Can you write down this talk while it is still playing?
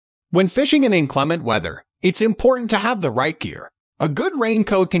When fishing in inclement weather, it's important to have the right gear. A good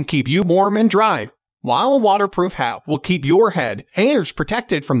raincoat can keep you warm and dry, while a waterproof hat will keep your head and ears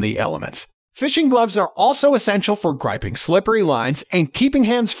protected from the elements. Fishing gloves are also essential for gripping slippery lines and keeping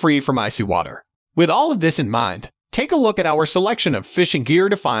hands free from icy water. With all of this in mind, take a look at our selection of fishing gear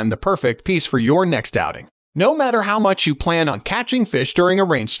to find the perfect piece for your next outing. No matter how much you plan on catching fish during a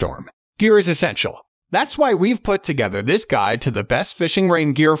rainstorm, gear is essential. That's why we've put together this guide to the best fishing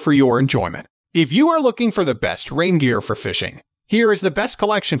rain gear for your enjoyment. If you are looking for the best rain gear for fishing, here is the best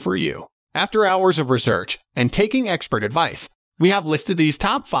collection for you. After hours of research and taking expert advice, we have listed these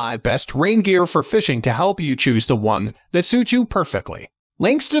top 5 best rain gear for fishing to help you choose the one that suits you perfectly.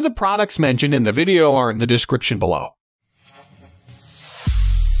 Links to the products mentioned in the video are in the description below.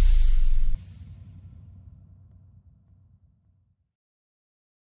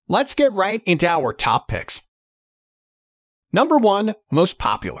 Let's get right into our top picks. Number 1. Most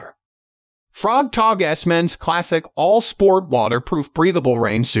popular. Frog Tog S Men's Classic All-Sport Waterproof Breathable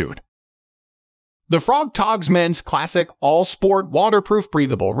Rain Suit. The Frog Tog's Men's Classic All-Sport Waterproof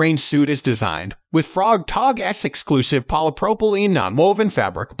Breathable Rain Suit is designed with Frog Tog S exclusive polypropylene non-woven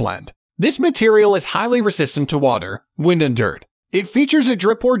fabric blend. This material is highly resistant to water, wind, and dirt. It features a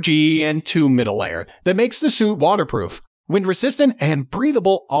drip or GN2 middle layer that makes the suit waterproof, wind-resistant, and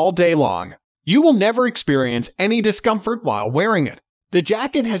breathable all day long. You will never experience any discomfort while wearing it. The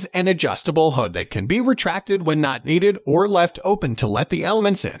jacket has an adjustable hood that can be retracted when not needed or left open to let the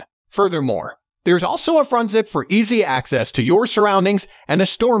elements in. Furthermore, there's also a front zip for easy access to your surroundings and a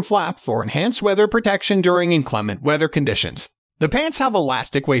storm flap for enhanced weather protection during inclement weather conditions. The pants have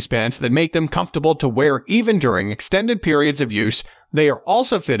elastic waistbands that make them comfortable to wear even during extended periods of use. They are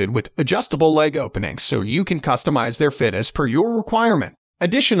also fitted with adjustable leg openings so you can customize their fit as per your requirement.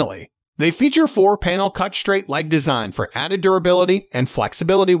 Additionally, they feature 4-panel cut-straight leg design for added durability and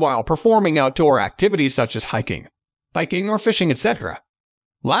flexibility while performing outdoor activities such as hiking, biking, or fishing, etc.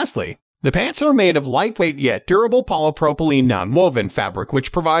 Lastly, the pants are made of lightweight yet durable polypropylene non-woven fabric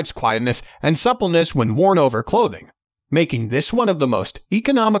which provides quietness and suppleness when worn over clothing, making this one of the most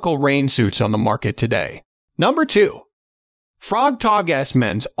economical rain suits on the market today. Number 2. Frog Tog S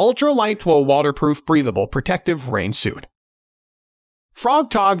Men's Ultra Lightweight Waterproof Breathable Protective Rain Suit.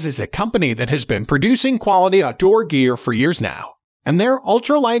 Frog Togs is a company that has been producing quality outdoor gear for years now, and their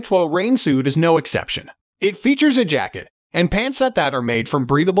Ultra Lightweight Rain Suit is no exception. It features a jacket and pants that are made from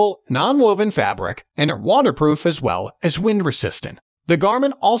breathable, non-woven fabric and are waterproof as well as wind-resistant. The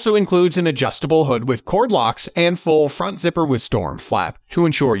garment also includes an adjustable hood with cord locks and full front zipper with storm flap to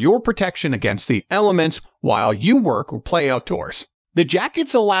ensure your protection against the elements while you work or play outdoors. The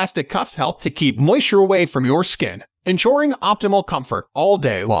jacket's elastic cuffs help to keep moisture away from your skin, ensuring optimal comfort all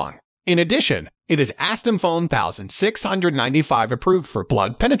day long. In addition, it is Aston 1695 approved for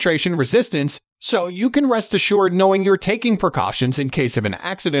blood penetration resistance, so you can rest assured knowing you're taking precautions in case of an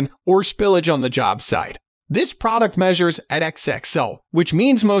accident or spillage on the job site. This product measures at XXL, which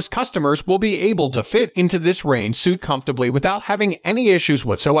means most customers will be able to fit into this rain suit comfortably without having any issues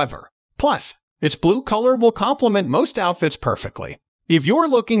whatsoever. Plus, its blue color will complement most outfits perfectly. If you're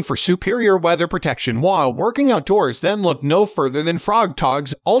looking for superior weather protection while working outdoors, then look no further than Frog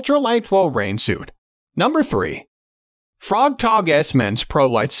Tog's Ultra Lightweight Rain Suit. Number 3. Frog Tog S Men's Pro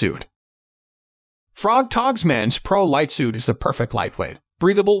Light Suit. Frog Tog's Men's Pro Light Suit is the perfect lightweight,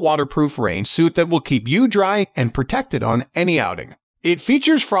 breathable, waterproof rain suit that will keep you dry and protected on any outing. It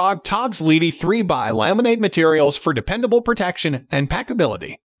features Frog Tog's Leady 3x laminate materials for dependable protection and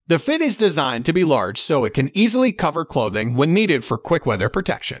packability. The fit is designed to be large so it can easily cover clothing when needed for quick weather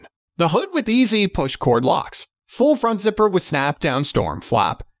protection. The hood with easy push cord locks, full front zipper with snap-down storm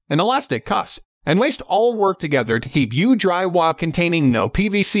flap, and elastic cuffs and waist all work together to keep you dry while containing no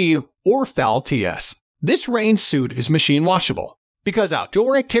PVC or foul TS. This rain suit is machine washable because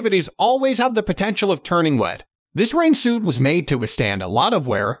outdoor activities always have the potential of turning wet. This rain suit was made to withstand a lot of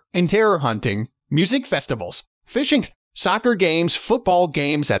wear in terror hunting, music festivals, fishing, soccer games, football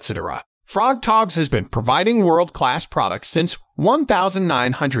games, etc. Frog Togs has been providing world-class products since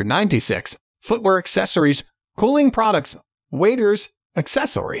 1996. Footwear, accessories, cooling products, waders,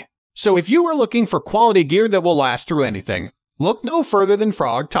 accessory. So if you are looking for quality gear that will last through anything, look no further than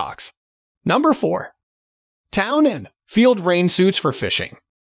Frog Togs. Number 4. Town and Field Rain Suits for Fishing.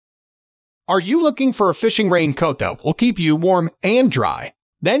 Are you looking for a fishing raincoat that will keep you warm and dry?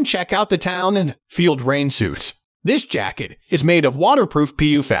 Then check out the Town and Field Rain Suits. This jacket is made of waterproof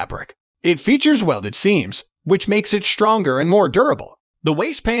PU fabric. It features welded seams, which makes it stronger and more durable. The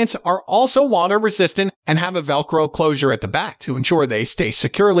waist pants are also water resistant and have a Velcro closure at the back to ensure they stay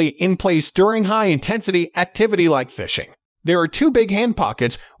securely in place during high-intensity activity like fishing. There are two big hand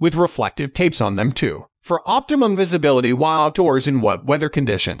pockets with reflective tapes on them too, for optimum visibility while outdoors in wet weather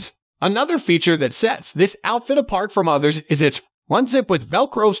conditions. Another feature that sets this outfit apart from others is its front zip with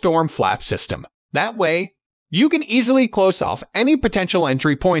Velcro storm flap system. That way, you can easily close off any potential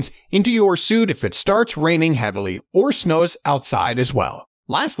entry points into your suit if it starts raining heavily or snows outside as well.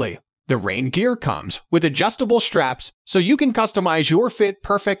 Lastly, the rain gear comes with adjustable straps so you can customize your fit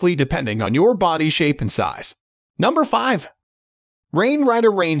perfectly depending on your body shape and size. Number 5. Rain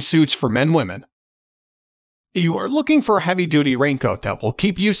Rider rain suits for men and women. If you are looking for a heavy-duty raincoat that will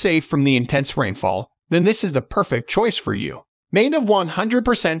keep you safe from the intense rainfall, then this is the perfect choice for you. Made of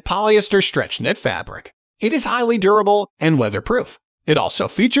 100% polyester stretch knit fabric, it is highly durable and weatherproof. It also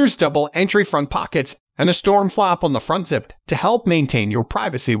features double entry front pockets and a storm flap on the front zip to help maintain your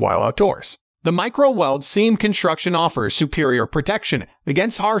privacy while outdoors. The micro-weld seam construction offers superior protection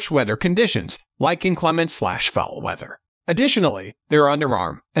against harsh weather conditions like inclement/foul weather. Additionally, there are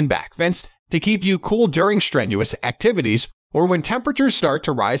underarm and back vents to keep you cool during strenuous activities or when temperatures start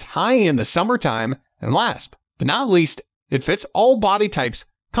to rise high in the summertime. And last but not least, it fits all body types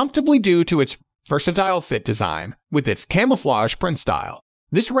comfortably due to its versatile fit design with its camouflage print style.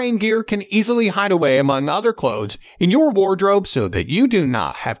 This rain gear can easily hide away among other clothes in your wardrobe so that you do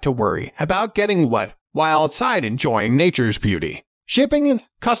not have to worry about getting wet while outside enjoying nature's beauty. Shipping and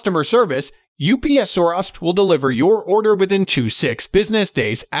customer service, UPS or USPS will deliver your order within 2 to 6 business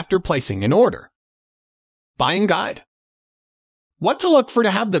days after placing an order. Buying guide. What to look for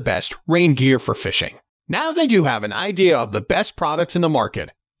to have the best rain gear for fishing? Now that you have an idea of the best products in the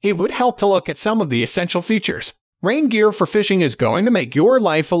market, it would help to look at some of the essential features. Rain gear for fishing is going to make your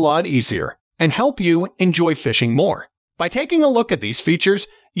life a lot easier and help you enjoy fishing more. By taking a look at these features,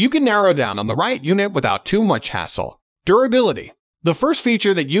 you can narrow down on the right unit without too much hassle. Durability. The first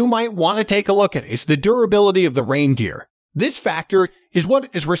feature that you might want to take a look at is the durability of the rain gear. This factor is what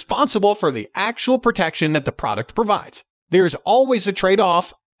is responsible for the actual protection that the product provides. There is always a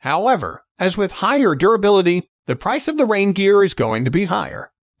trade-off. However, as with higher durability, the price of the rain gear is going to be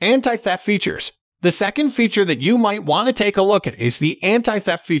higher. Anti-theft features. The second feature that you might want to take a look at is the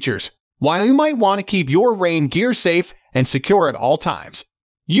anti-theft features. While you might want to keep your rain gear safe and secure at all times,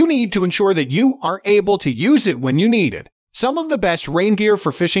 you need to ensure that you are able to use it when you need it. Some of the best rain gear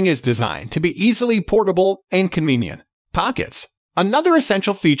for fishing is designed to be easily portable and convenient. Pockets. Another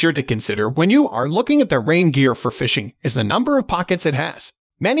essential feature to consider when you are looking at the rain gear for fishing is the number of pockets it has.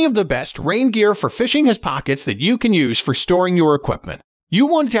 Many of the best rain gear for fishing has pockets that you can use for storing your equipment. You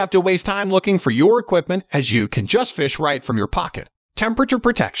won't have to waste time looking for your equipment as you can just fish right from your pocket. Temperature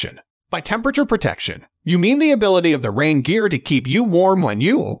protection. By temperature protection, you mean the ability of the rain gear to keep you warm when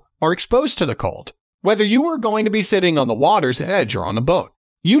you are exposed to the cold. Whether you are going to be sitting on the water's edge or on a boat,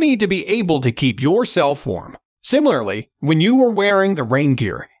 you need to be able to keep yourself warm. Similarly, when you are wearing the rain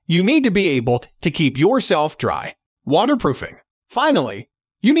gear, you need to be able to keep yourself dry. Waterproofing. Finally,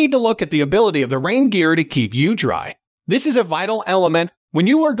 you need to look at the ability of the rain gear to keep you dry. This is a vital element when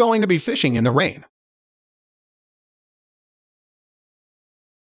you are going to be fishing in the rain.